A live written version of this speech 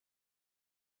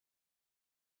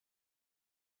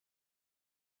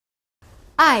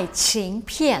爱情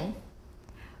片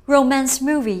romance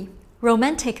movie,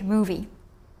 romantic movie.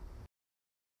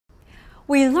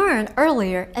 We learned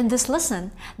earlier in this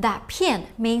lesson that 片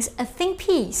means a thin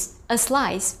piece, a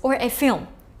slice, or a film.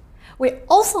 We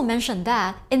also mentioned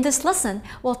that in this lesson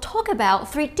we'll talk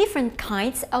about 3 different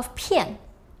kinds of 片.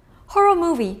 Horror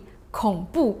movie, 恐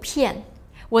怖片,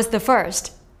 was the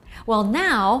first. Well,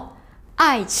 now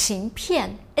爱情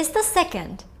片 is the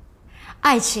second.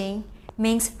 爱情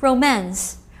means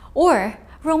romance or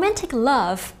romantic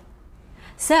love.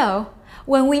 So,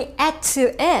 when we add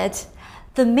to it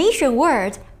the major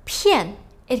word 片,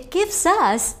 it gives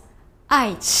us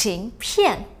爱情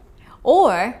片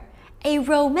or a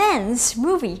romance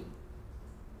movie.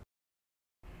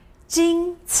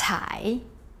 精彩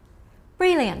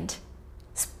brilliant,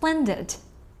 splendid.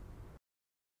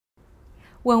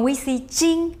 When we see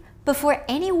精 before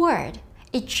any word,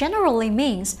 it generally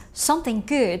means something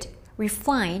good,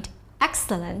 refined,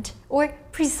 excellent, or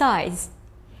precise.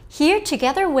 Here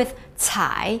together with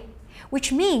彩,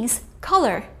 which means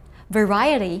color,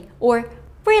 variety, or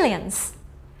brilliance.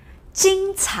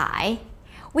 精彩,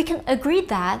 we can agree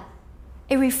that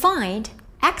a refined,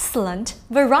 excellent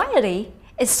variety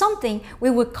is something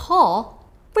we would call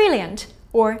brilliant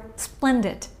or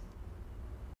splendid.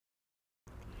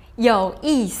 有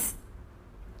意思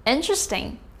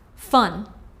interesting, fun.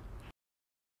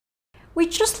 We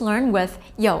just learned with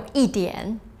有一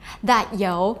点 that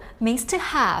有 means to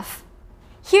have.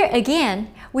 Here again,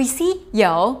 we see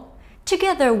有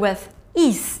together with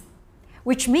意思,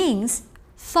 which means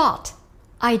thought,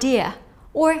 idea,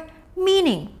 or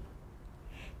meaning.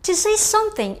 To say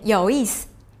something 有意思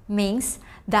means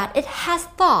that it has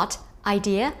thought,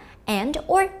 idea, and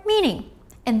or meaning,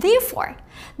 and therefore,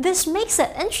 this makes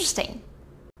it interesting.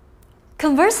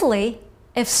 Conversely,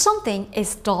 if something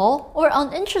is dull or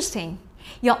uninteresting,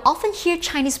 you'll often hear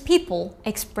Chinese people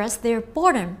express their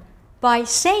boredom by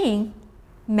saying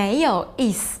没有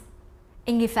意思.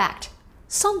 In effect,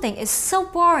 something is so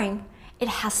boring, it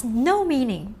has no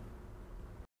meaning.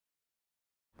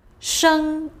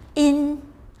 声音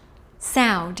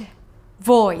sound,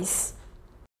 voice.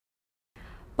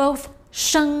 Both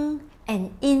声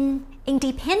and 音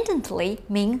independently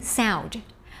mean sound.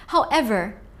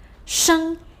 However,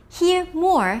 声 here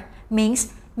more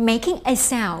means making a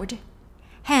sound.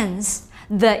 Hence,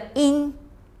 the 音,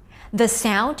 the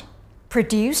sound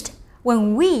produced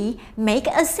when we make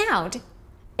a sound,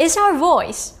 is our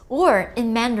voice, or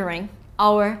in Mandarin,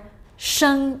 our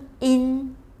声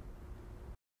音.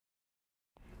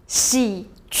 喜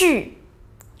剧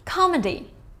comedy,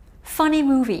 funny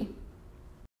movie.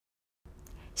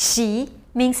 喜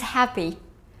means happy,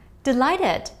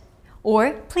 delighted,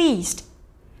 or pleased.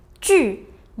 剧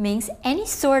means any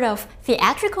sort of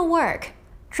theatrical work,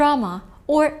 drama,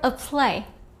 or a play.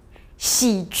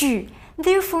 喜剧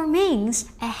therefore means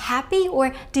a happy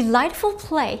or delightful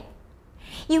play.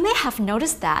 You may have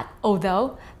noticed that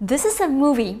although this is a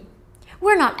movie,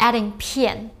 we're not adding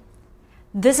片.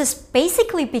 This is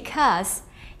basically because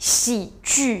喜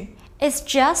剧 is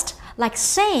just like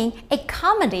saying a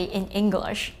comedy in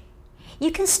English.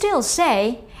 You can still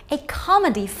say a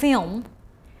comedy film,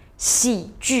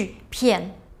 喜剧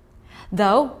片,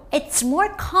 though it's more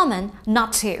common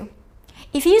not to.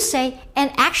 If you say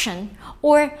an action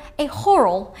or a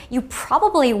horror, you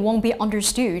probably won't be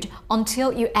understood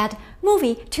until you add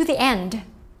movie to the end.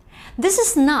 This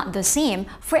is not the same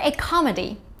for a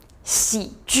comedy,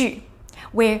 喜剧,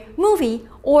 where movie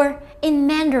or in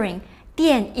Mandarin,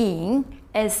 电影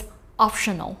is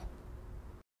optional.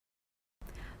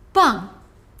 棒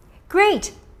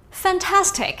great,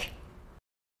 fantastic.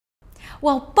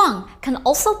 Well, 棒 can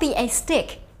also be a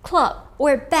stick, club,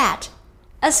 or bat.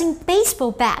 As in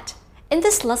baseball bat, in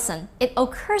this lesson, it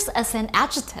occurs as an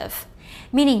adjective,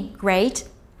 meaning great,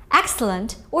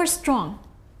 excellent, or strong.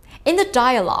 In the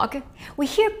dialogue, we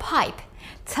hear Pipe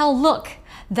tell Look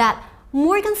that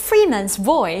Morgan Freeman's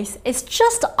voice is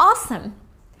just awesome.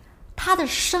 他的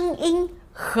声音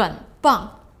很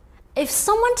棒. If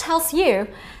someone tells you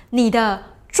你的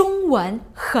中文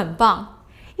很棒,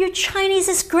 your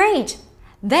Chinese is great,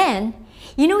 then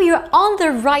you know you're on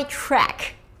the right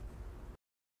track.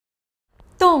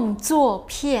 动作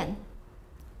片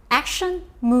action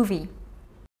movie.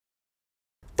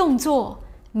 动作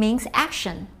means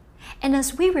action, and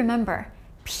as we remember,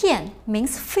 片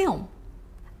means film.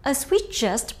 As we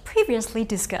just previously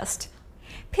discussed,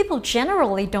 people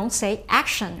generally don't say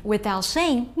action without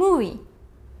saying movie.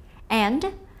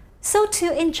 And so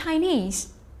too in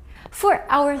Chinese. For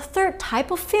our third type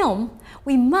of film,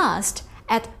 we must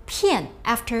add 片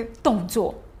after 动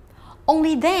作.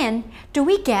 Only then do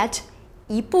we get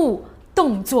一部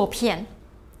动作片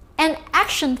an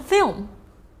action film.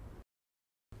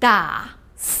 打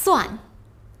算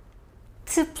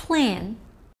to plan.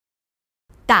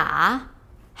 打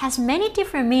has many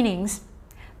different meanings,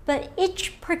 but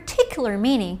each particular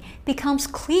meaning becomes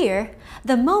clear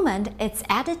the moment it's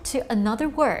added to another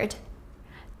word.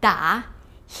 打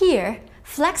here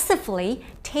flexibly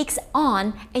takes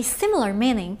on a similar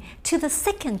meaning to the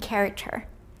second character,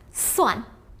 算,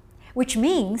 which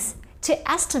means to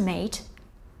estimate,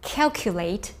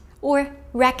 calculate, or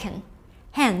reckon.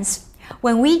 Hence,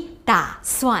 when we 打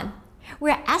算,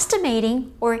 we're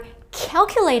estimating or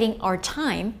calculating our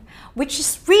time, which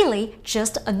is really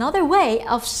just another way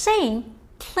of saying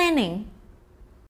planning.